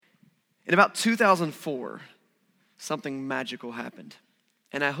In about 2004, something magical happened,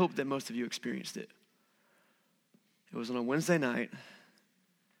 and I hope that most of you experienced it. It was on a Wednesday night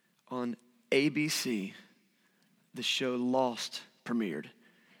on ABC. The show Lost premiered.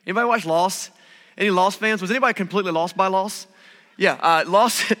 Anybody watch Lost? Any Lost fans? Was anybody completely lost by Lost? Yeah,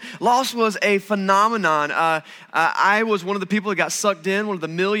 Lost was a phenomenon. I was one of the people that got sucked in, one of the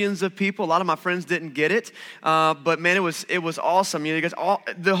millions of people. A lot of my friends didn't get it, but man, it was awesome. You know,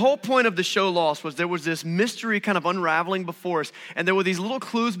 the whole point of the show Lost was there was this mystery kind of unraveling before us, and there were these little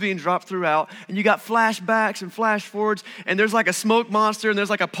clues being dropped throughout, and you got flashbacks and flash forwards, and there's like a smoke monster, and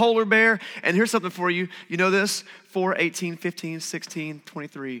there's like a polar bear, and here's something for you. You know this? 4, 18, 15, 16,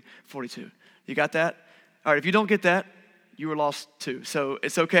 23, 42. You got that? All right, if you don't get that, you were lost too. So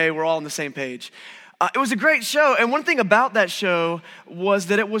it's okay, we're all on the same page. It was a great show, and one thing about that show was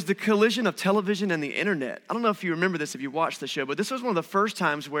that it was the collision of television and the internet. I don't know if you remember this if you watched the show, but this was one of the first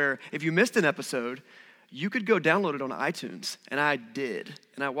times where if you missed an episode, you could go download it on iTunes, and I did,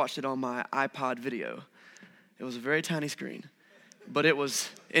 and I watched it on my iPod video. It was a very tiny screen, but it was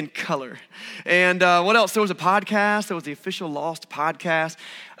in color. And what else? There was a podcast. There was the official Lost podcast.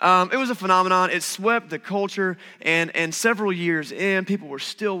 It was a phenomenon. It swept the culture, and several years in, people were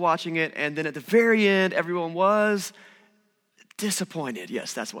still watching it. And then at the very end, everyone was disappointed.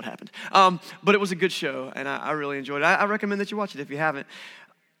 Yes, that's what happened. But it was a good show, and I really enjoyed it. I recommend that you watch it if you haven't.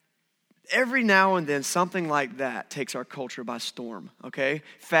 Every now and then, something like that takes our culture by storm, okay?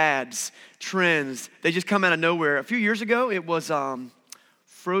 Fads, trends, they just come out of nowhere. A few years ago, it was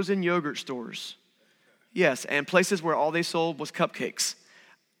frozen yogurt stores. Yes, and places where all they sold was cupcakes.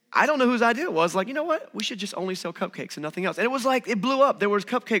 I don't know whose idea it was. Like, you know what? We should just only sell cupcakes and nothing else. And it was like, it blew up. There was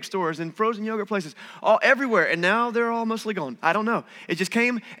cupcake stores and frozen yogurt places all everywhere. And now they're all mostly gone. I don't know. It just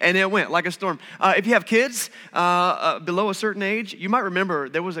came and it went like a storm. If you have kids below a certain age, you might remember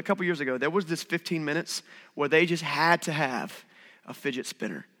there was a couple years ago, there was this 15 minutes where they just had to have a fidget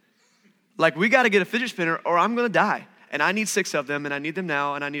spinner. Like, we got to get a fidget spinner or I'm going to die. And I need 6 of them, and I need them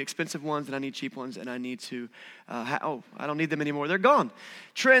now, and I need expensive ones, and I need cheap ones, and I need to, I don't need them anymore. They're gone.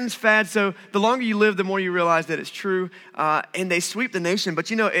 Trends, fads, so the longer you live, the more you realize that it's true, and they sweep the nation. But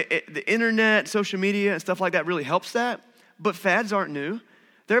you know, the internet, social media, and stuff like that really helps that, but fads aren't new.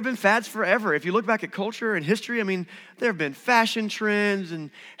 There have been fads forever. If you look back at culture and history, I mean, there have been fashion trends and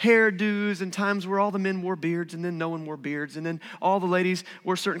hairdos and times where all the men wore beards and then no one wore beards and then all the ladies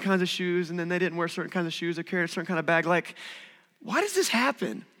wore certain kinds of shoes and then they didn't wear certain kinds of shoes or carry a certain kind of bag. Like, why does this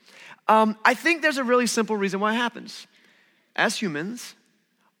happen? I think there's a really simple reason why it happens. As humans,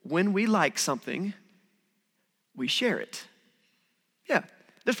 when we like something, we share it. Yeah.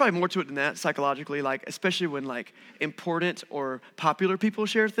 There's probably more to it than that psychologically, like especially when like important or popular people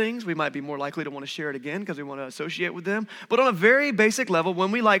share things, we might be more likely to want to share it again because we want to associate with them. But on a very basic level,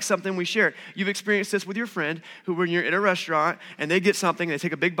 when we like something, we share it. You've experienced this with your friend who when you're in a restaurant and they get something, they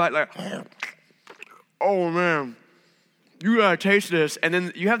take a big bite like, oh man, you gotta taste this. And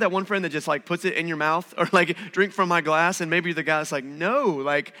then you have that one friend that just like puts it in your mouth or like drink from my glass and maybe the guy's like, no,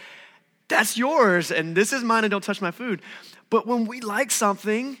 like that's yours and this is mine and don't touch my food. But when we like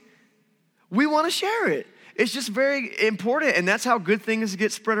something, we want to share it. It's just very important, and that's how good things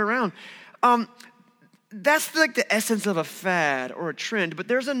get spread around. That's like the essence of a fad or a trend, but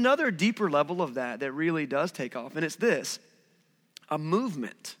there's another deeper level of that really does take off, and it's this, a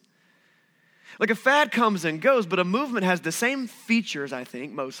movement. Like a fad comes and goes, but a movement has the same features, I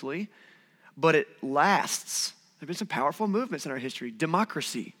think, mostly, but it lasts. There have been some powerful movements in our history.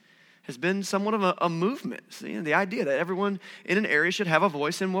 Democracy has been somewhat of a movement. See, the idea that everyone in an area should have a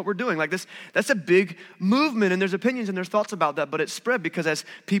voice in what we're doing. Like this, that's a big movement, and there's opinions and there's thoughts about that, but it spread because as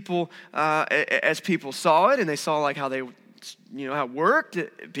people saw it and they saw like how they, how it worked,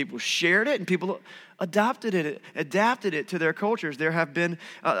 people shared it and people adapted it to their cultures. There have been,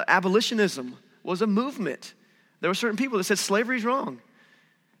 abolitionism was a movement. There were certain people that said slavery's wrong.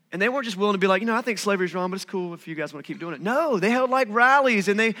 And they weren't just willing to be like, I think slavery's wrong, but it's cool if you guys want to keep doing it. No, they held like rallies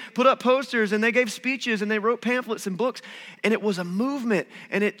and they put up posters and they gave speeches and they wrote pamphlets and books. And it was a movement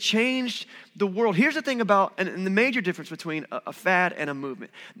and it changed the world. Here's the thing about, and the major difference between a fad and a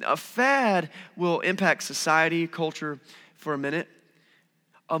movement. A fad will impact society, culture for a minute.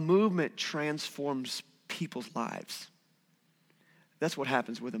 A movement transforms people's lives. That's what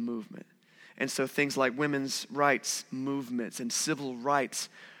happens with a movement. And so things like women's rights movements and civil rights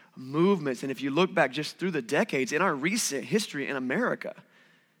movements, and if you look back just through the decades in our recent history in America,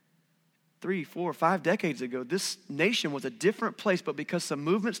 3, 4, 5 decades ago, this nation was a different place, but because some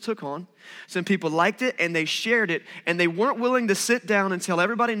movements took on, some people liked it and they shared it, and they weren't willing to sit down and tell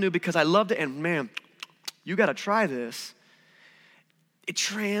everybody knew because I loved it, and man, you got to try this. It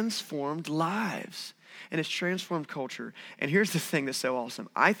transformed lives. And it's transformed culture. And here's the thing that's so awesome.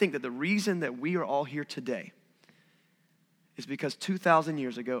 I think that the reason that we are all here today is because 2,000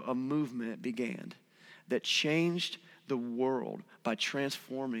 years ago, a movement began that changed the world by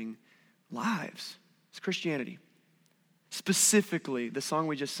transforming lives. It's Christianity. Specifically, the song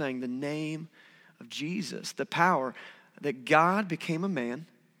we just sang, the name of Jesus, the power that God became a man,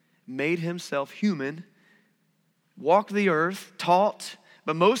 made himself human, walked the earth, taught,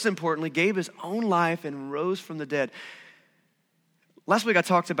 but most importantly, gave his own life and rose from the dead. Last week I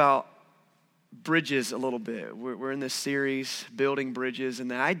talked about bridges a little bit. We're in this series, Building Bridges, and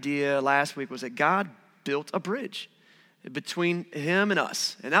the idea last week was that God built a bridge between him and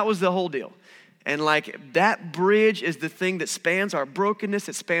us, and that was the whole deal. And like that bridge is the thing that spans our brokenness,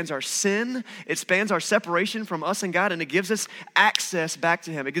 it spans our sin, it spans our separation from us and God, and it gives us access back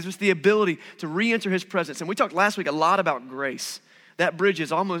to him. It gives us the ability to re-enter his presence. And we talked last week a lot about grace. That bridge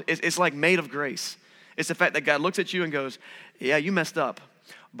is it's like made of grace. It's the fact that God looks at you and goes, yeah, you messed up,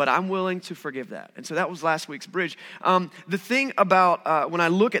 but I'm willing to forgive that. And so that was last week's bridge. The thing about when I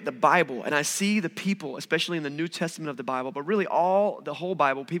look at the Bible and I see the people, especially in the New Testament of the Bible, but really the whole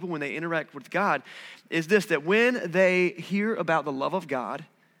Bible, people when they interact with God, is this, that when they hear about the love of God,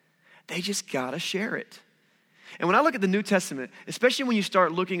 they just gotta share it. And when I look at the New Testament, especially when you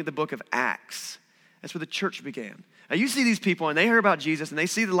start looking at the book of Acts, that's where the church began. Now you see these people and they hear about Jesus and they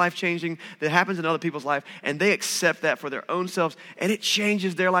see the life changing that happens in other people's life and they accept that for their own selves and it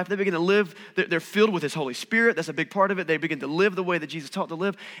changes their life. They begin to live, they're filled with his Holy Spirit. That's a big part of it. They begin to live the way that Jesus taught to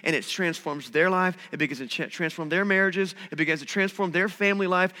live and it transforms their life. It begins to transform their marriages. It begins to transform their family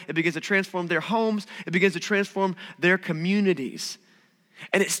life. It begins to transform their homes. It begins to transform their communities.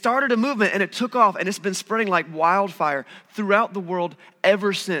 And it started a movement and it took off and it's been spreading like wildfire throughout the world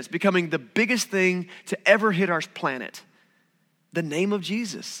ever since, becoming the biggest thing to ever hit our planet. The name of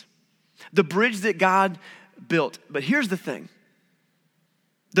Jesus. The bridge that God built. But here's the thing.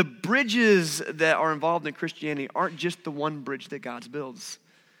 The bridges that are involved in Christianity aren't just the one bridge that God builds.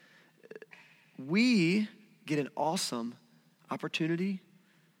 We get an awesome opportunity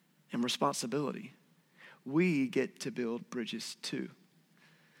and responsibility. We get to build bridges too.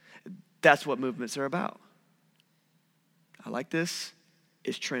 That's what movements are about. I like this.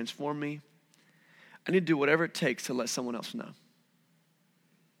 It's transformed me. I need to do whatever it takes to let someone else know.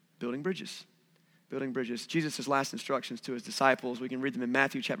 Building bridges. Building bridges. Jesus' last instructions to his disciples, we can read them in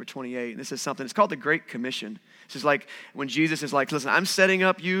Matthew chapter 28. And this is something, it's called the Great Commission. This is like when Jesus is like, listen, I'm setting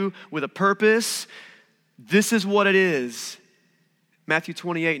up you with a purpose. This is what it is. Matthew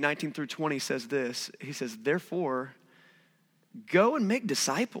 28, 19 through 20 says this. He says, therefore, go and make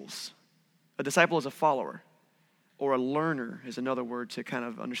disciples. A disciple is a follower, or a learner is another word to kind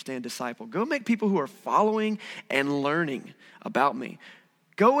of understand disciple. Go make people who are following and learning about me.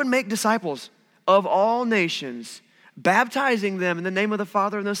 Go and make disciples of all nations, baptizing them in the name of the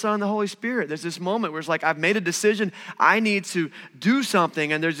Father and the Son and the Holy Spirit. There's this moment where it's like, I've made a decision. I need to do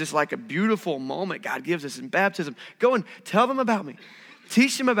something. And there's this like a beautiful moment God gives us in baptism. Go and tell them about me.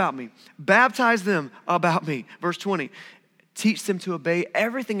 Teach them about me. Baptize them about me. Verse 20. Teach them to obey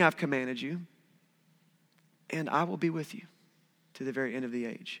everything I've commanded you, and I will be with you to the very end of the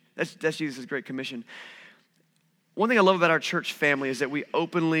age. That's Jesus' Great Commission. One thing I love about our church family is that we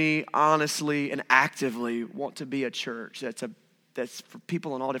openly, honestly, and actively want to be a church that's for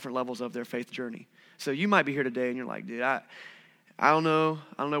people on all different levels of their faith journey. So you might be here today and you're like, dude, I don't know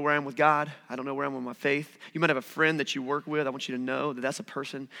where I am with God. I don't know where I am with my faith. You might have a friend that you work with. I want you to know that that's a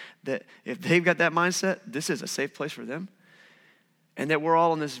person that if they've got that mindset, this is a safe place for them. And that we're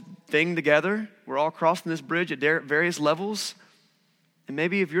all on this thing together. We're all crossing this bridge at various levels. And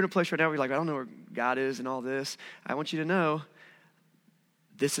maybe if you're in a place right now where you're like, I don't know where God is and all this, I want you to know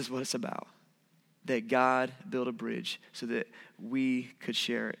this is what it's about. That God built a bridge so that we could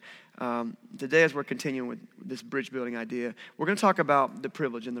share it. Today, as we're continuing with this bridge building idea, we're going to talk about the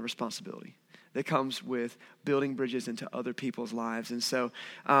privilege and the responsibility that comes with building bridges into other people's lives. And so,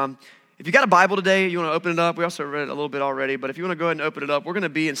 if you got a Bible today, you want to open it up. We also read it a little bit already, but if you want to go ahead and open it up, we're going to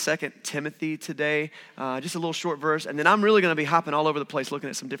be in 2 Timothy today, just a little short verse, and then I'm really going to be hopping all over the place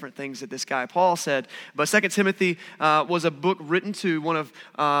looking at some different things that this guy Paul said. But 2 Timothy was a book written to one of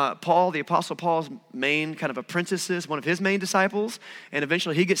Paul, the Apostle Paul's main kind of apprentices, one of his main disciples, and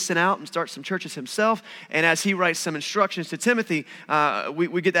eventually he gets sent out and starts some churches himself, and as he writes some instructions to Timothy,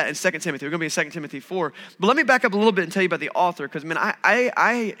 we get that in 2 Timothy. We're going to be in 2 Timothy 4. But let me back up a little bit and tell you about the author, because, man,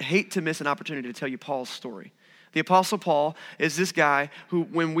 I hate to miss an opportunity to tell you Paul's story. The Apostle Paul is this guy who,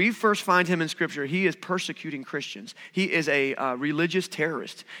 when we first find him in Scripture, he is persecuting Christians. He is a religious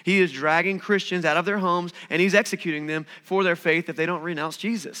terrorist. He is dragging Christians out of their homes, and he's executing them for their faith if they don't renounce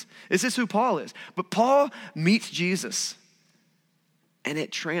Jesus. This is who Paul is. But Paul meets Jesus, and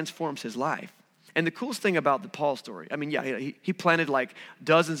it transforms his life. And the coolest thing about the Paul story, I mean, yeah, he planted like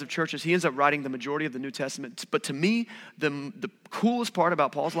dozens of churches. He ends up writing the majority of the New Testament. But to me, the coolest part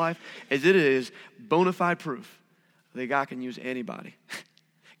about Paul's life is it is bona fide proof that God can use anybody.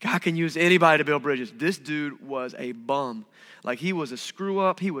 God can use anybody to build bridges. This dude was a bum. Like, he was a screw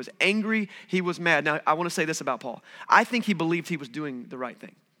up. He was angry. He was mad. Now, I want to say this about Paul. I think he believed he was doing the right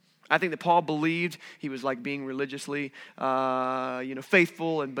thing. I think that Paul believed he was like being religiously,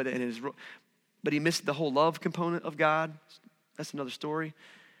 faithful, but he missed the whole love component of God. That's another story.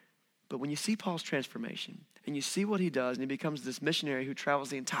 But when you see Paul's transformation and you see what he does, and he becomes this missionary who travels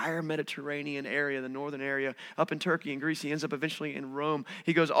the entire Mediterranean area, the northern area, up in Turkey and Greece. He ends up eventually in Rome.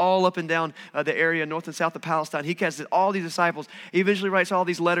 He goes all up and down the area, north and south of Palestine. He casts all these disciples. He eventually writes all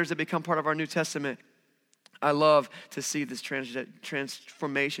these letters that become part of our New Testament. I love to see this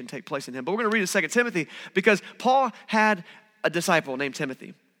transformation take place in him. But we're going to read 2 Timothy because Paul had a disciple named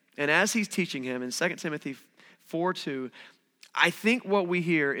Timothy. And as he's teaching him in 2 Timothy 4:2, I think what we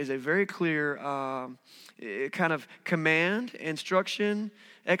hear is a very clear kind of command, instruction,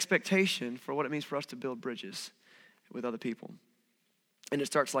 expectation for what it means for us to build bridges with other people. And it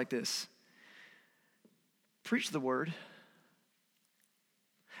starts like this. Preach the word.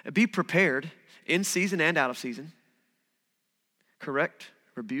 Be prepared in season and out of season. Correct,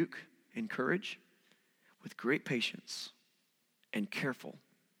 rebuke, encourage with great patience and careful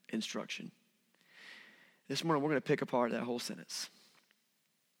instruction. This morning, we're going to pick apart that whole sentence.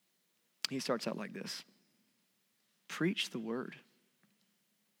 He starts out like this. Preach the word.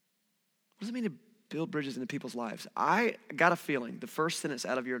 What does it mean to build bridges into people's lives? I got a feeling the first sentence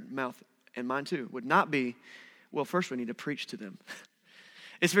out of your mouth, and mine too, would not be, well, first we need to preach to them.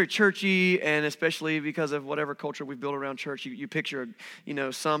 It's very churchy, and especially because of whatever culture we've built around church, you picture,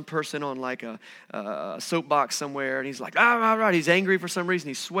 some person on like a soapbox somewhere, and he's like, right. He's angry for some reason.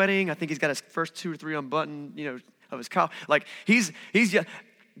 He's sweating. I think he's got his first 2 or 3 unbuttoned, of his collar. Like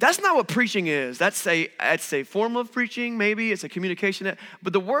that's not what preaching is. That's a form of preaching. Maybe it's a communication.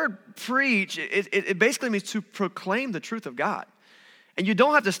 But the word preach, it basically means to proclaim the truth of God, and you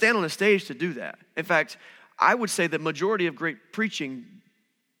don't have to stand on a stage to do that. In fact, I would say the majority of great preaching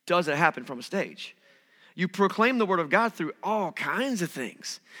doesn't happen from a stage. You proclaim the word of God through all kinds of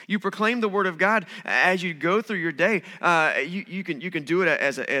things. You proclaim the word of God as you go through your day. You can do it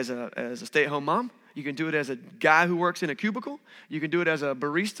as a stay-at-home mom. You can do it as a guy who works in a cubicle. You can do it as a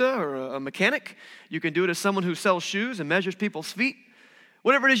barista or a mechanic. You can do it as someone who sells shoes and measures people's feet.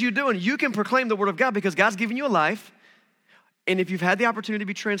 Whatever it is you're doing, you can proclaim the word of God because God's given you a life. And if you've had the opportunity to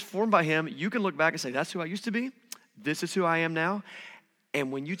be transformed by him, you can look back and say, that's who I used to be. This is who I am now. And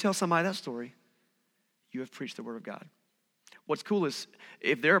when you tell somebody that story, you have preached the word of God. What's cool is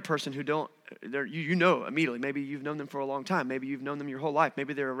if they're a person who you know immediately, maybe you've known them for a long time, maybe you've known them your whole life,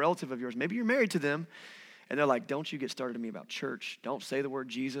 maybe they're a relative of yours, maybe you're married to them, and they're like, don't you get started to me about church. Don't say the word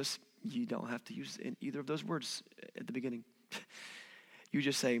Jesus. You don't have to use either of those words at the beginning. You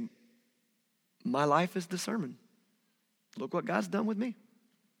just say, my life is the sermon. Look what God's done with me.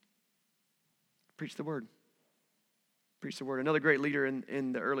 Preach the word. Preach the word. Another great leader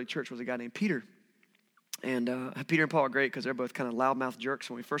in the early church was a guy named Peter. And Peter and Paul are great because they're both kind of loudmouth jerks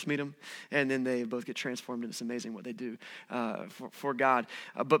when we first meet them. And then they both get transformed, and it's amazing what they do for God.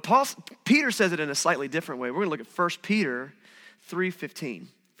 But Peter says it in a slightly different way. We're going to look at 1 Peter 3:15.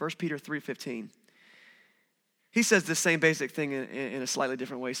 1 Peter 3:15. He says the same basic thing in a slightly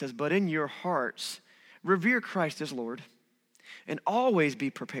different way. He says, but in your hearts, revere Christ as Lord, and always be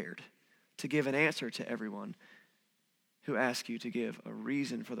prepared to give an answer to everyone who ask you to give a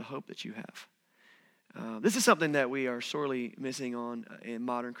reason for the hope that you have. This is something that we are sorely missing on in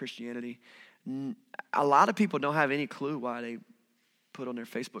modern Christianity. A lot of people don't have any clue why they put on their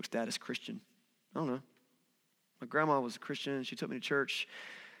Facebook status Christian. I don't know. My grandma was a Christian. She took me to church.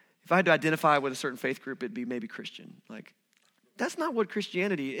 If I had to identify with a certain faith group, it'd be maybe Christian. Like, that's not what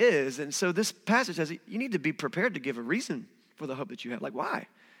Christianity is. And so this passage says you need to be prepared to give a reason for the hope that you have. Like, why?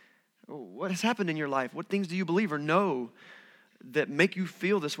 What has happened in your life? What things do you believe or know that make you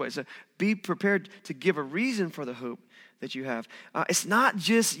feel this way? So be prepared to give a reason for the hope that you have. It's not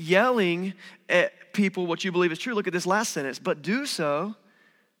just yelling at people what you believe is true. Look at this last sentence. But do so,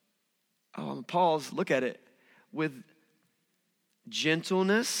 pause, look at it, with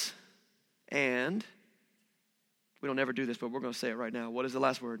gentleness and, we don't ever do this, but we're going to say it right now. What is the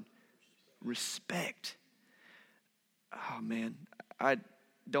last word? Respect. oh man, I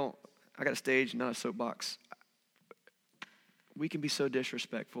got a stage, not a soapbox. We can be so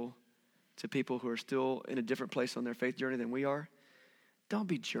disrespectful to people who are still in a different place on their faith journey than we are. Don't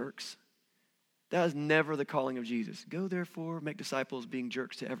be jerks. That is never the calling of Jesus. Go therefore, make disciples, being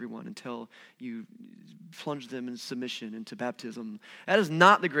jerks to everyone until you plunge them in submission into baptism. That is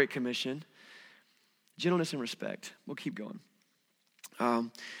not the Great Commission. Gentleness and respect. We'll keep going.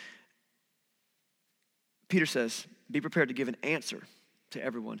 Peter says, be prepared to give an answer to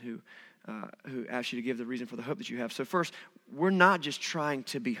everyone who asks you to give the reason for the hope that you have. So first, we're not just trying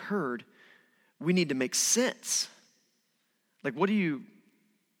to be heard. We need to make sense. Like, what do you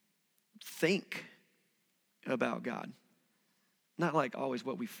think about God? Not like always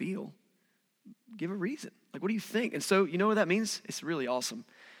what we feel. Give a reason. Like, what do you think? And so, you know what that means? It's really awesome.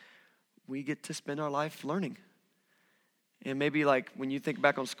 We get to spend our life learning. And maybe like when you think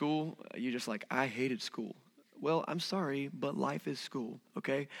back on school, you're just like, I hated school. Well, I'm sorry, but life is school,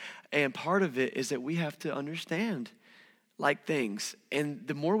 okay? And part of it is that we have to understand like things. And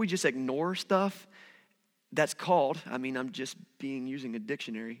the more we just ignore stuff, that's called, I'm just using a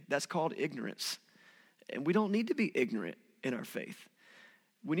dictionary, that's called ignorance. And we don't need to be ignorant in our faith.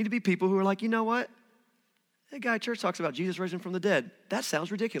 We need to be people who are like, you know what? That guy at church talks about Jesus rising from the dead. That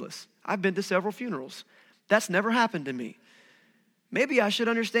sounds ridiculous. I've been to several funerals. That's never happened to me. Maybe I should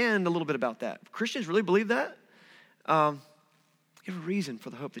understand a little bit about that. Christians really believe that? Give a reason for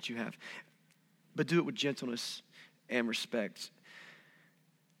the hope that you have. But do it with gentleness and respect.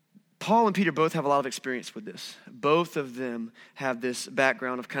 Paul and Peter both have a lot of experience with this. Both of them have this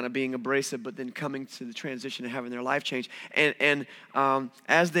background of kind of being abrasive, but then coming to the transition and having their life change. And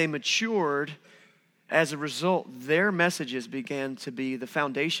as they matured, as a result, their messages began to be the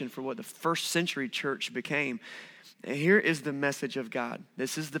foundation for what the first century church became. And here is the message of God.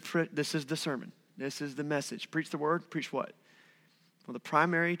 This is the sermon. This is the message. Preach the word. Preach what? Well, the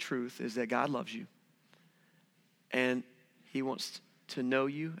primary truth is that God loves you. And he wants to know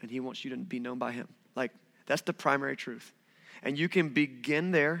you, and he wants you to be known by him. Like, that's the primary truth. And you can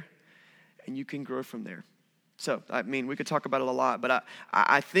begin there, and you can grow from there. So, we could talk about it a lot, but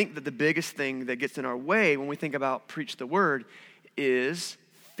I think that the biggest thing that gets in our way when we think about preach the word is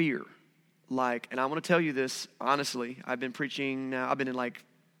fear. And I want to tell you this, honestly, I've been in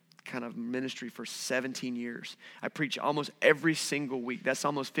kind of ministry for 17 years. I preach almost every single week. That's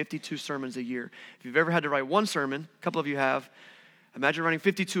almost 52 sermons a year. If you've ever had to write one sermon, a couple of you have, imagine writing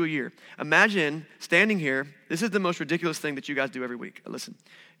 52 a year. Imagine standing here. This is the most ridiculous thing that you guys do every week. Listen,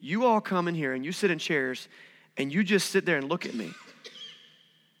 you all come in here and you sit in chairs and you just sit there and look at me.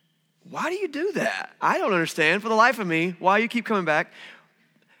 Why do you do that? I don't understand for the life of me why you keep coming back.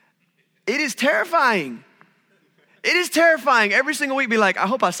 It is terrifying. It is terrifying. Every single week be like, I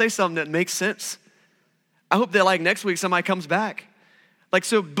hope I say something that makes sense. I hope that next week somebody comes back.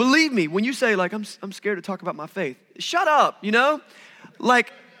 So believe me, when you say I'm scared to talk about my faith, shut up,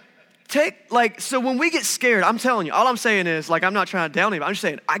 So when we get scared, I'm telling you, all I'm saying is I'm not trying to down anybody. I'm just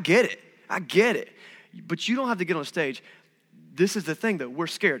saying, I get it. But you don't have to get on stage. This is the thing though, we're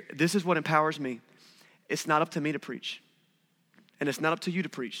scared. This is what empowers me. It's not up to me to preach. And it's not up to you to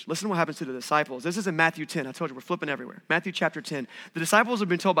preach. Listen to what happens to the disciples. This is in Matthew 10. I told you, we're flipping everywhere. Matthew chapter 10. The disciples have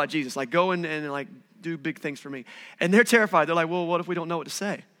been told by Jesus, go and do big things for me. And they're terrified. They're like, well, what if we don't know what to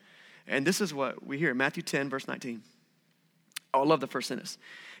say? And this is what we hear. Matthew 10, verse 19. Oh, I love the first sentence.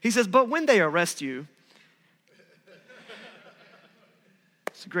 He says, but when they arrest you,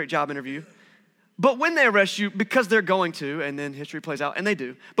 it's a great job interview. But when they arrest you, because they're going to, and then history plays out, and they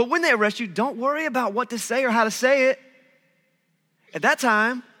do. But when they arrest you, don't worry about what to say or how to say it. At that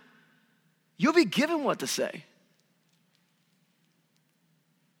time, you'll be given what to say.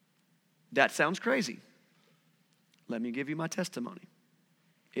 That sounds crazy. Let me give you my testimony.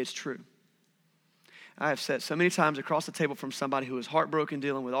 It's true. I have sat so many times across the table from somebody who is heartbroken,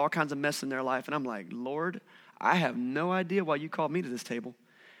 dealing with all kinds of mess in their life, and I'm like, Lord, I have no idea why you called me to this table.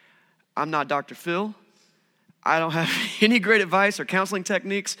 I'm not Dr. Phil. I don't have any great advice or counseling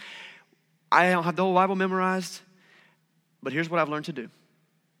techniques. I don't have the whole Bible memorized. But here's what I've learned to do.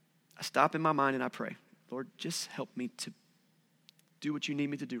 I stop in my mind and I pray, Lord, just help me to do what you need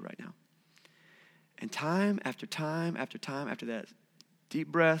me to do right now. And time after time after time after that, deep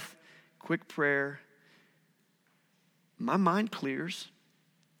breath, quick prayer, my mind clears.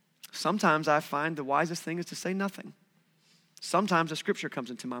 Sometimes I find the wisest thing is to say nothing. Sometimes a scripture comes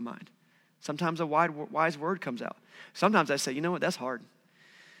into my mind. Sometimes a wise word comes out. Sometimes I say, you know what, that's hard.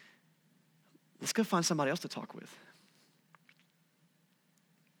 Let's go find somebody else to talk with.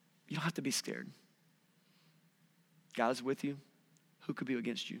 You don't have to be scared. God is with you. Who could be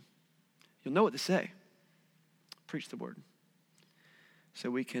against you? You'll know what to say. Preach the word so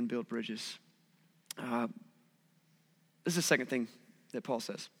we can build bridges. This is the second thing that Paul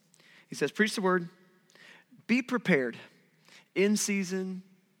says. He says, preach the word, be prepared in season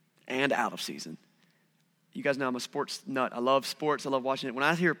and out of season. You guys know I'm a sports nut. I love sports. I love watching it. When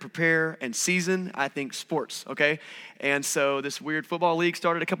I hear prepare and season, I think sports, okay? And so this weird football league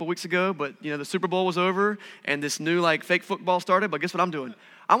started a couple weeks ago, but, the Super Bowl was over, and this new, fake football started. But guess what I'm doing?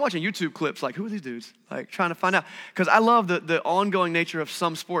 I'm watching YouTube clips, who are these dudes? Trying to find out. Because I love the ongoing nature of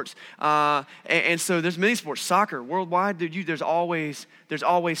some sports. And so there's many sports. Soccer, worldwide, there's always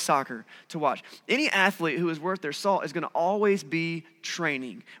soccer to watch. Any athlete who is worth their salt is going to always be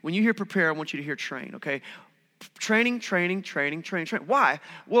training. When you hear prepare, I want you to hear train, okay? Training. Why?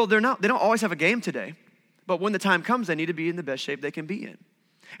 Well, they don't always have a game today. But when the time comes, they need to be in the best shape they can be in.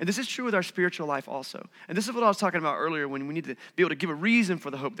 And this is true with our spiritual life also. And this is what I was talking about earlier when we need to be able to give a reason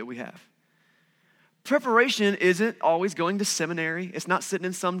for the hope that we have. Preparation isn't always going to seminary. It's not sitting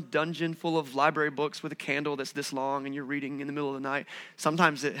in some dungeon full of library books with a candle that's this long and you're reading in the middle of the night.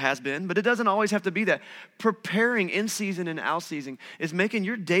 Sometimes it has been, but it doesn't always have to be that. Preparing in season and out season is making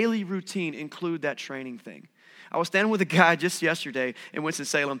your daily routine include that training thing. I was standing with a guy just yesterday in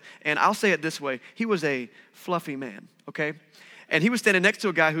Winston-Salem, and I'll say it this way. He was a fluffy man, okay? And he was standing next to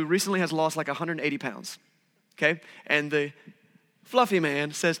a guy who recently has lost 180 pounds, okay? And the fluffy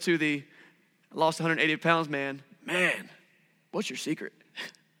man says to the lost 180 pounds man, what's your secret?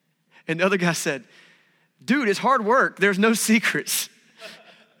 And the other guy said, dude, it's hard work. There's no secrets.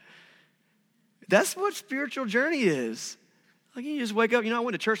 That's what spiritual journey is. You just wake up, I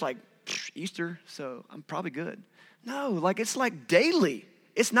went to church Easter, so I'm probably good. No, it's daily.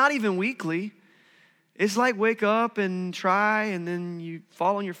 It's not even weekly. It's wake up and try, and then you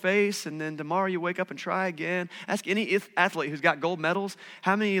fall on your face, and then tomorrow you wake up and try again. Ask any athlete who's got gold medals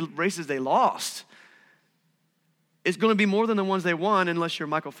how many races they lost. It's going to be more than the ones they won unless you're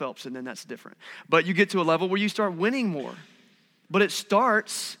Michael Phelps, and then that's different. But you get to a level where you start winning more. But it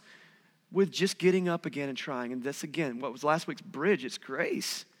starts with just getting up again and trying. And this, again, what was last week's bridge, it's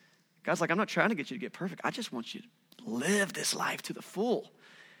grace. God's I'm not trying to get you to get perfect. I just want you to live this life to the full.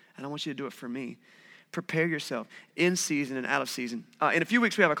 And I want you to do it for me. Prepare yourself in season and out of season. In a few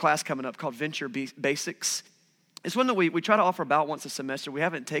weeks, we have a class coming up called Venture Basics. It's one that we try to offer about once a semester. We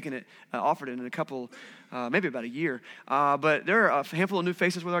haven't offered it in a couple, maybe about a year. But there are a handful of new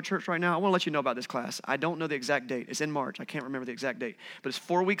faces with our church right now. I want to let you know about this class. I don't know the exact date. It's in March. I can't remember the exact date. But it's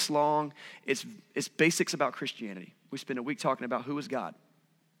 4 weeks long. It's basics about Christianity. We spend a week talking about who is God.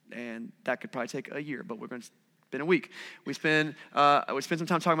 And that could probably take a year, but we're going to spend a week. We spend some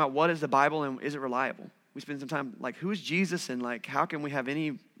time talking about what is the Bible and is it reliable. We spend some time who is Jesus and how can we have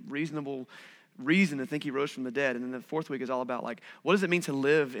any reasonable reason to think he rose from the dead. And then the fourth week is all about what does it mean to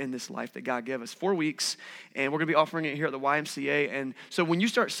live in this life that God gave us. 4 weeks, and we're going to be offering it here at the YMCA. And so when you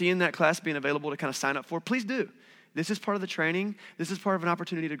start seeing that class being available to kind of sign up for, please do. This is part of the training. This is part of an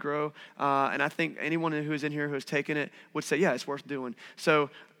opportunity to grow. And I think anyone who is in here who has taken it would say, yeah, it's worth doing. So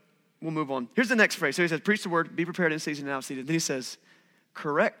we'll move on. Here's the next phrase. So he says, preach the word, be prepared in season and out of season. Then he says,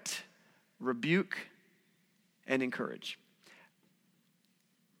 correct, rebuke, and encourage.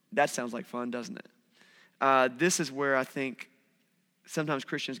 That sounds like fun, doesn't it? This is where I think sometimes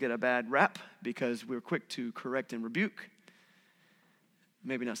Christians get a bad rap because we're quick to correct and rebuke,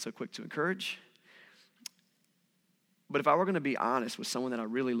 maybe not so quick to encourage. But if I were going to be honest with someone that I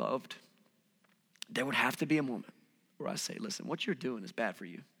really loved, there would have to be a moment where I say, listen, what you're doing is bad for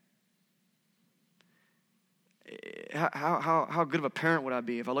you. How good of a parent would I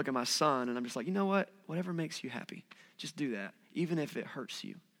be if I look at my son and I'm just you know what? Whatever makes you happy, just do that, even if it hurts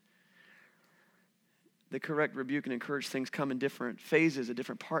you. The correct, rebuke, and encourage things come in different phases at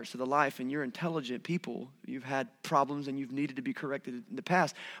different parts of the life, and you're intelligent people. You've had problems and you've needed to be corrected in the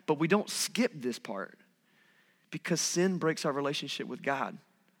past, but we don't skip this part because sin breaks our relationship with God.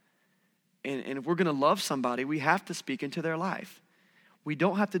 And if we're going to love somebody, we have to speak into their life. We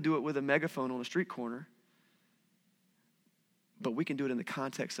don't have to do it with a megaphone on a street corner, but we can do it in the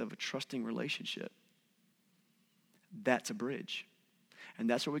context of a trusting relationship. That's a bridge. And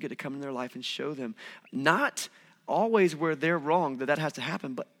that's where we get to come in their life and show them, not always where they're wrong, that has to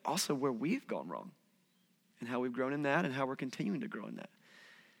happen, but also where we've gone wrong and how we've grown in that and how we're continuing to grow in that.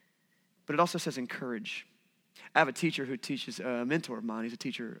 But it also says encourage. I have a teacher who teaches, a mentor of mine, he's a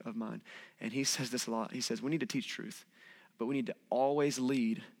teacher of mine, and he says this a lot. He says, we need to teach truth, but we need to always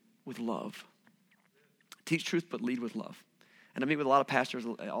lead with love. Teach truth, but lead with love. And I meet with a lot of pastors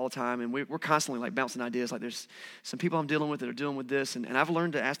all the time, and we're constantly bouncing ideas. There's some people I'm dealing with that are dealing with this, and I've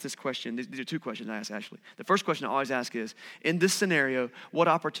learned to ask this question. These are two questions I ask, actually. The first question I always ask is, in this scenario, what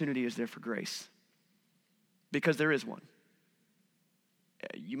opportunity is there for grace? Because there is one.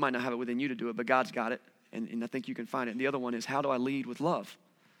 You might not have it within you to do it, but God's got it, and I think you can find it. And the other one is, how do I lead with love?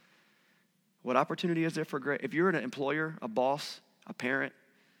 What opportunity is there for grace? If you're an employer, a boss, a parent,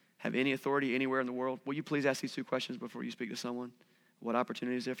 have any authority anywhere in the world, will you please ask these two questions before you speak to someone? What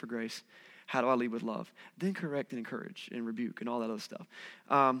opportunity is there for grace? How do I lead with love? Then correct and encourage and rebuke and all that other stuff.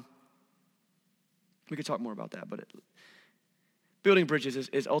 We could talk more about that, but building bridges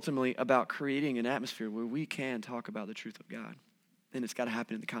is ultimately about creating an atmosphere where we can talk about the truth of God. And it's got to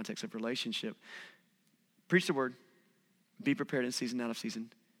happen in the context of relationship. Preach the word. Be prepared in season, out of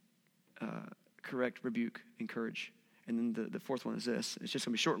season. Correct, rebuke, encourage. And then the fourth one is this. It's just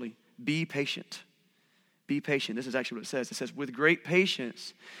going to be shortly. Be patient. Be patient. This is actually what it says. It says, with great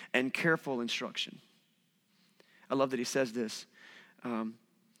patience and careful instruction. I love that he says this.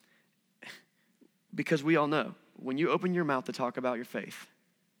 Because we all know, when you open your mouth to talk about your faith,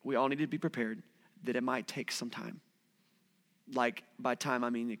 we all need to be prepared that it might take some time. Like, by time, I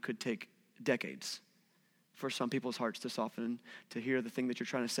mean it could take decades for some people's hearts to soften, to hear the thing that you're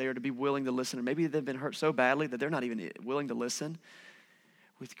trying to say, or to be willing to listen. Or maybe they've been hurt so badly that they're not even willing to listen.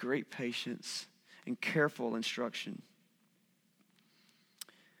 With great patience and careful instruction.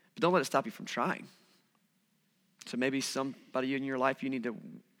 But don't let it stop you from trying. So maybe somebody in your life you need to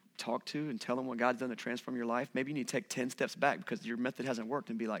talk to and tell them what God's done to transform your life. Maybe you need to take 10 steps back because your method hasn't worked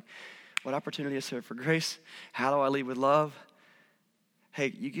and be like, what opportunity is there for grace? How do I lead with love?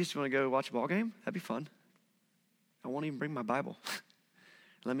 Hey, you just want to go watch a ball game? That'd be fun. I won't even bring my Bible.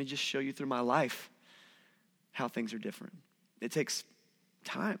 Let me just show you through my life how things are different. It takes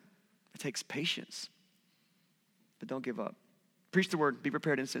time. It takes patience. But don't give up. Preach the word. Be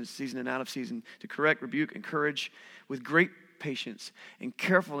prepared in season and out of season to correct, rebuke, encourage with great patience and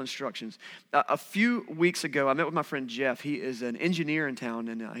careful instructions. A few weeks ago, I met with my friend Jeff. He is an engineer in town,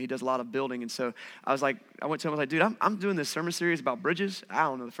 and he does a lot of building. And so I went to him, I was like, dude, I'm doing this sermon series about bridges. I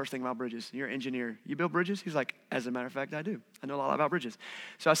don't know the first thing about bridges. You're an engineer. You build bridges? He's like, as a matter of fact, I do. I know a lot about bridges.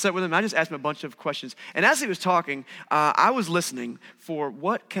 So I sat with him, and I just asked him a bunch of questions. And as he was talking, I was listening for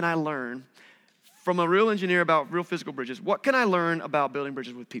what can I learn from a real engineer about real physical bridges. What can I learn about building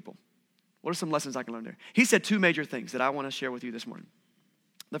bridges with people? What are some lessons I can learn there? He said two major things that I want to share with you this morning.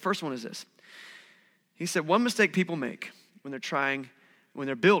 The first one is this. He said one mistake people make when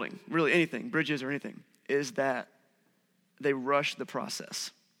they're building, really anything, bridges or anything, is that they rush the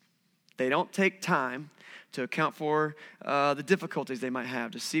process. They don't take time to account for the difficulties they might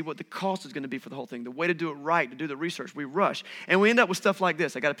have, to see what the cost is going to be for the whole thing, the way to do it right, to do the research. We rush. And we end up with stuff like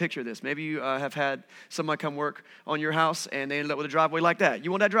this. I got a picture of this. Maybe you have had somebody come work on your house and they ended up with a driveway like that.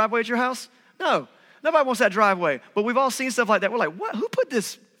 You want that driveway at your house? No. Nobody wants that driveway. But we've all seen stuff like that. We're like, what? Who put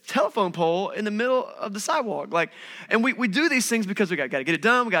this telephone pole in the middle of the sidewalk? And we do these things because we got to get it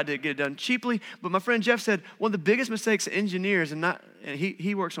done. We got to get it done cheaply. But my friend Jeff said one of the biggest mistakes engineers, and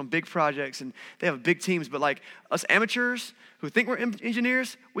he works on big projects and they have big teams, but like us amateurs who think we're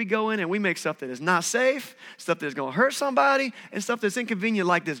engineers, we go in and we make stuff that is not safe, stuff that is going to hurt somebody, and stuff that's inconvenient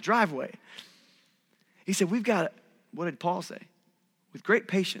like this driveway. He said, what did Paul say? With great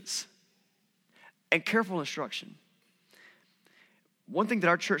patience and careful instruction. One thing that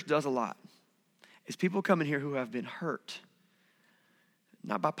our church does a lot is people come in here who have been hurt,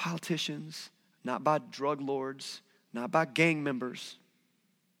 not by politicians, not by drug lords, not by gang members,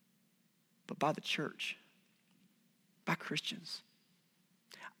 but by the church, by Christians.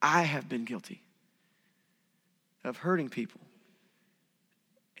 I have been guilty of hurting people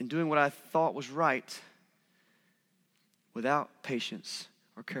and doing what I thought was right without patience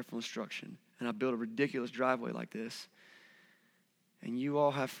or careful instruction. And I built a ridiculous driveway like this. And you all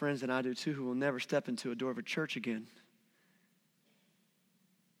have friends, and I do too, who will never step into a door of a church again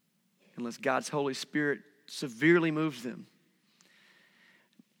unless God's Holy Spirit severely moves them.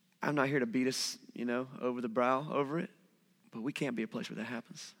 I'm not here to beat us, over the brow over it, but we can't be a place where that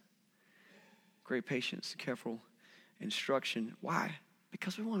happens. Great patience, careful instruction. Why?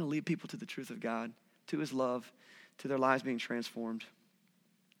 Because we want to lead people to the truth of God, to his love, to their lives being transformed.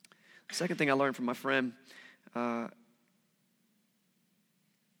 The second thing I learned from my friend, let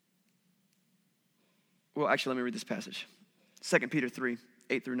me read this passage. 2 Peter 3,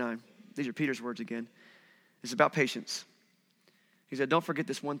 8 through 9. These are Peter's words again. It's about patience. He said, don't forget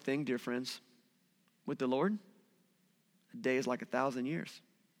this one thing, dear friends. With the Lord, a day is like 1,000 years.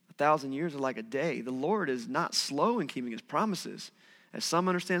 1,000 years are like a day. The Lord is not slow in keeping his promises, as some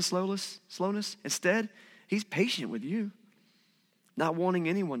understand slowness. Instead, he's patient with you, not wanting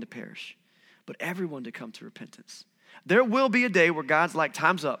anyone to perish, but everyone to come to repentance. There will be a day where God's like,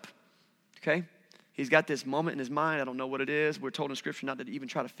 time's up, okay? He's got this moment in his mind. I don't know what it is. We're told in Scripture not to even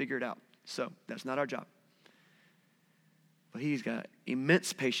try to figure it out. So that's not our job. But he's got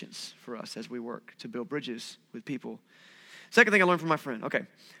immense patience for us as we work to build bridges with people. Second thing I learned from my friend. Okay.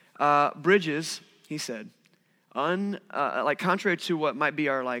 Bridges, he said, like contrary to what might be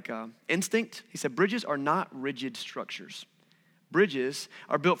our instinct, he said, bridges are not rigid structures. Bridges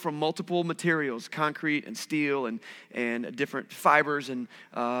are built from multiple materials, concrete and steel and different fibers and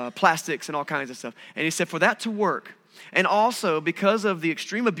plastics and all kinds of stuff. And he said for that to work, and also because of the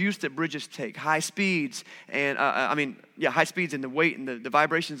extreme abuse that bridges take, high speeds and high speeds and the weight and the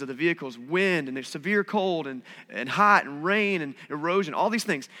vibrations of the vehicles, wind and the severe cold and hot and rain and erosion, all these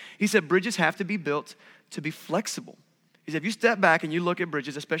things. He said bridges have to be built to be flexible. He said if you step back and you look at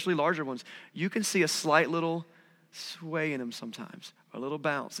bridges, especially larger ones, you can see a slight little sway in them sometimes, or a little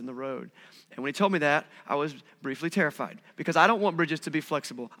bounce in the road. And when he told me that, I was briefly terrified because I don't want bridges to be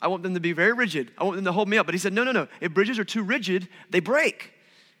flexible. I want them to be very rigid. I want them to hold me up. But he said, no. If bridges are too rigid, they break.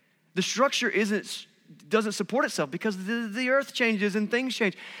 The structure doesn't support itself because the earth changes and things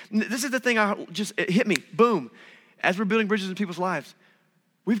change. This is the thing it hit me, boom. As we're building bridges in people's lives,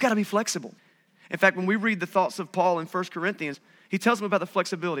 we've got to be flexible. In fact, when we read the thoughts of Paul in 1 Corinthians, he tells them about the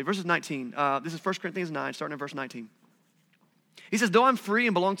flexibility. Verses 19, this is 1 Corinthians 9, starting in verse 19. He says, though I'm free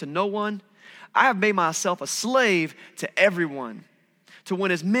and belong to no one, I have made myself a slave to everyone to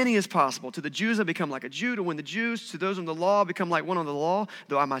win as many as possible. To the Jews I become like a Jew, to win the Jews. To those under the law I become like one under the law,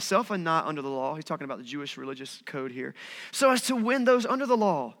 though I myself am not under the law. He's talking about the Jewish religious code here. So as to win those under the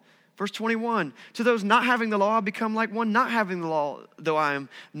law. Verse 21, to those not having the law I become like one not having the law, though I am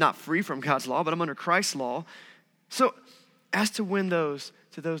not free from God's law, but I'm under Christ's law. So as to win those,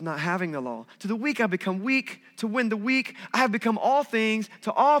 to those not having the law. To the weak I become weak. To win the weak, I have become all things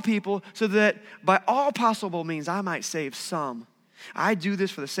to all people, so that by all possible means I might save some. I do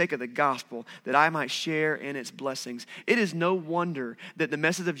this for the sake of the gospel, that I might share in its blessings. It is no wonder that the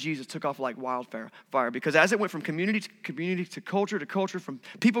message of Jesus took off like wildfire, because as it went from community to community to culture, from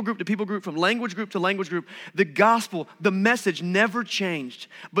people group to people group, from language group to language group, the gospel, the message never changed,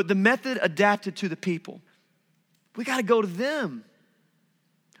 but the method adapted to the people. We got to go to them.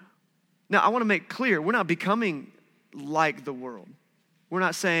 Now, I want to make clear, we're not becoming like the world. We're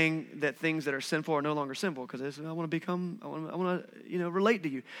not saying that things that are sinful are no longer sinful because I want to relate to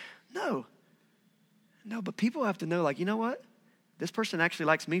you. No, but people have to know, you know what? This person actually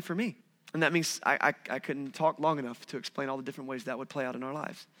likes me for me. And that means I couldn't talk long enough to explain all the different ways that would play out in our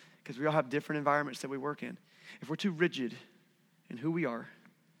lives because we all have different environments that we work in. If we're too rigid in who we are,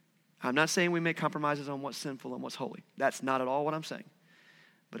 I'm not saying we make compromises on what's sinful and what's holy. That's not at all what I'm saying.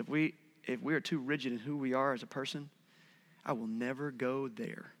 But if we are too rigid in who we are as a person, I will never go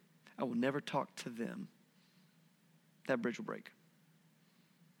there. I will never talk to them. That bridge will break.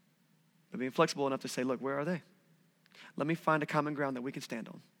 But being flexible enough to say, look, where are they? Let me find a common ground that we can stand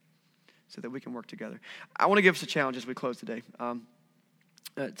on so that we can work together. I want to give us a challenge as we close today.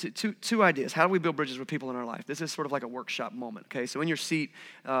 Two ideas. How do we build bridges with people in our life? This is sort of like a workshop moment, okay? So in your seat,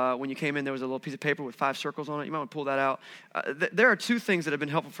 when you came in, there was a little piece of paper with 5 circles on it. You might want to pull that out. There are 2 things that have been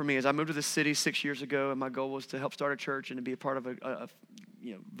helpful for me as I moved to this city 6 years ago, and my goal was to help start a church and to be a part of a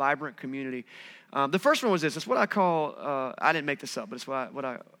vibrant community. The first one was this. It's what I call, I didn't make this up, but it's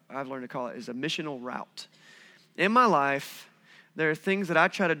what I've learned to call it, is a missional route. In my life, there are things that I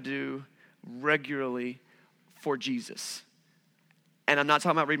try to do regularly for Jesus. And I'm not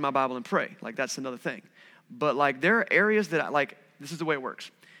talking about reading my Bible and pray. That's another thing. But, there are areas that this is the way it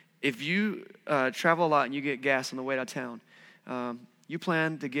works. If you travel a lot and you get gas on the way out of town, you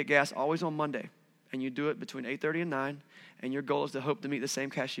plan to get gas always on Monday. And you do it between 8:30 and 9. And your goal is to hope to meet the same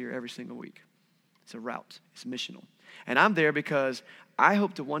cashier every single week. It's a route. It's missional. And I'm there because I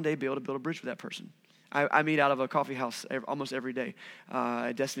hope to one day be able to build a bridge with that person. I meet out of a coffee house almost every day.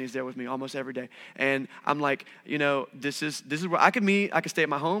 Destiny's there with me almost every day. And I'm like, this is where I could meet. I could stay at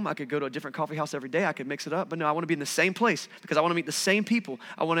my home. I could go to a different coffee house every day. I could mix it up. But no, I want to be in the same place because I want to meet the same people.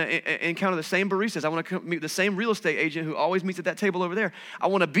 I want to encounter the same baristas. I want to meet the same real estate agent who always meets at that table over there. I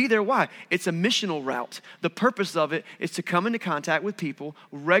want to be there. Why? It's a missional route. The purpose of it is to come into contact with people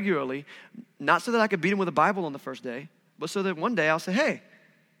regularly, not so that I could beat them with a Bible on the first day, but so that one day I'll say, hey,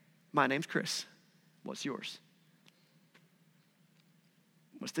 my name's Chris. What's yours?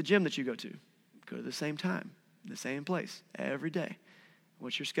 What's the gym that you go to? Go to the same time, the same place, every day.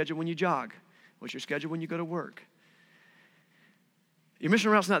 What's your schedule when you jog? What's your schedule when you go to work? Your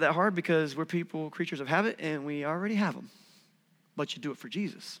mission route's not that hard because we're people, creatures of habit, and we already have them. But you do it for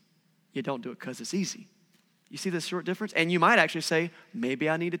Jesus. You don't do it because it's easy. You see this short difference? And you might actually say, maybe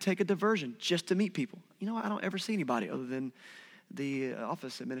I need to take a diversion just to meet people. You know what? I don't ever see anybody other than the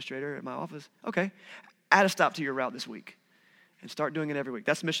office administrator at my office. Okay, add a stop to your route this week. And start doing it every week.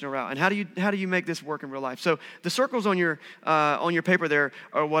 That's missional route. And how do you make this work in real life? So the circles on your paper there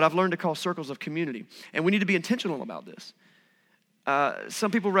are what I've learned to call circles of community. And we need to be intentional about this. Some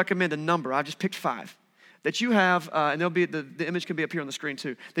people recommend a number. I've just picked 5. That you have, and there'll be the image can be up here on the screen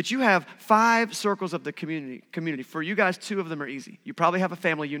too. That you have 5 circles of the community. For you guys, 2 of them are easy. You probably have a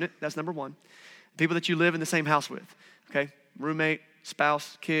family unit. That's number 1. People that you live in the same house with. Okay, roommate,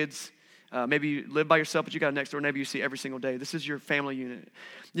 spouse, kids. Maybe you live by yourself, but you got a next door neighbor you see every single day. This is your family unit.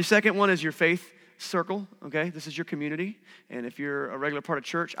 Your second one is your faith circle, okay? This is your community. And if you're a regular part of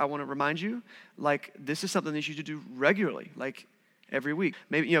church, I want to remind you, like, this is something that you should do regularly, like every week.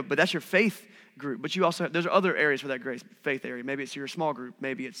 Maybe, but that's your faith group. But you also there's other areas for that grace faith area. Maybe it's your small group.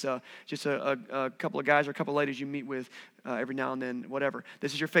 Maybe it's just a couple of guys or a couple of ladies you meet with every now and then, whatever.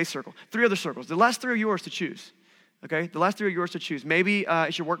 This is your faith circle. 3 other circles. The last 3 are yours to choose. Okay, the last 3 are yours to choose. Maybe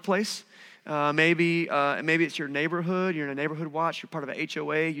it's your workplace. Maybe it's your neighborhood. You're in a neighborhood watch. You're part of an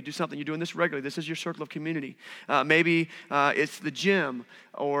HOA. You do something. You're doing this regularly. This is your circle of community. Maybe it's the gym,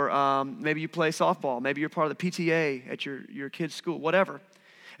 or maybe you play softball. Maybe you're part of the PTA at your kid's school. Whatever.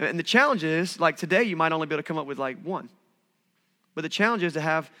 And the challenge is, like today, you might only be able to come up with like 1. But the challenge is to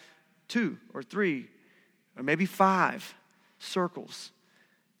have 2 or 3 or maybe 5 circles.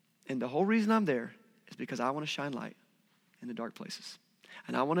 And the whole reason I'm there is because I want to shine light in the dark places.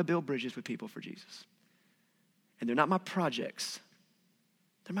 And I want to build bridges with people for Jesus. And they're not my projects.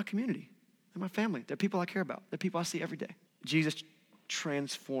 They're my community. They're my family. They're people I care about. They're people I see every day. Jesus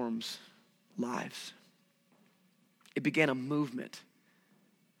transforms lives. It began a movement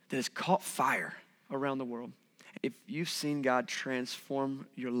that has caught fire around the world. If you've seen God transform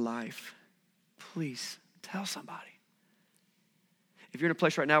your life, please tell somebody. If you're in a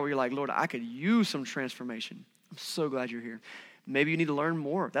place right now where you're like, Lord, I could use some transformation, I'm so glad you're here. Maybe you need to learn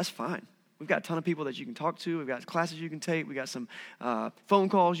more. That's fine. We've got a ton of people that you can talk to. We've got classes you can take. We got some phone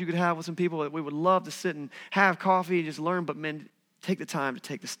calls you could have with some people that we would love to sit and have coffee and just learn. But man, take the time to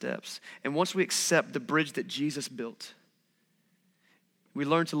take the steps. And once we accept the bridge that Jesus built, we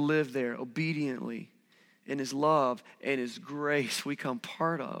learn to live there obediently in his love and his grace. We become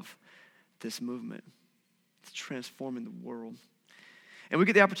part of this movement. It's transforming the world. And we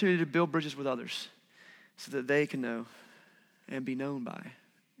get the opportunity to build bridges with others so that they can know and be known by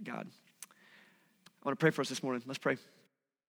God. I want to pray for us this morning. Let's pray.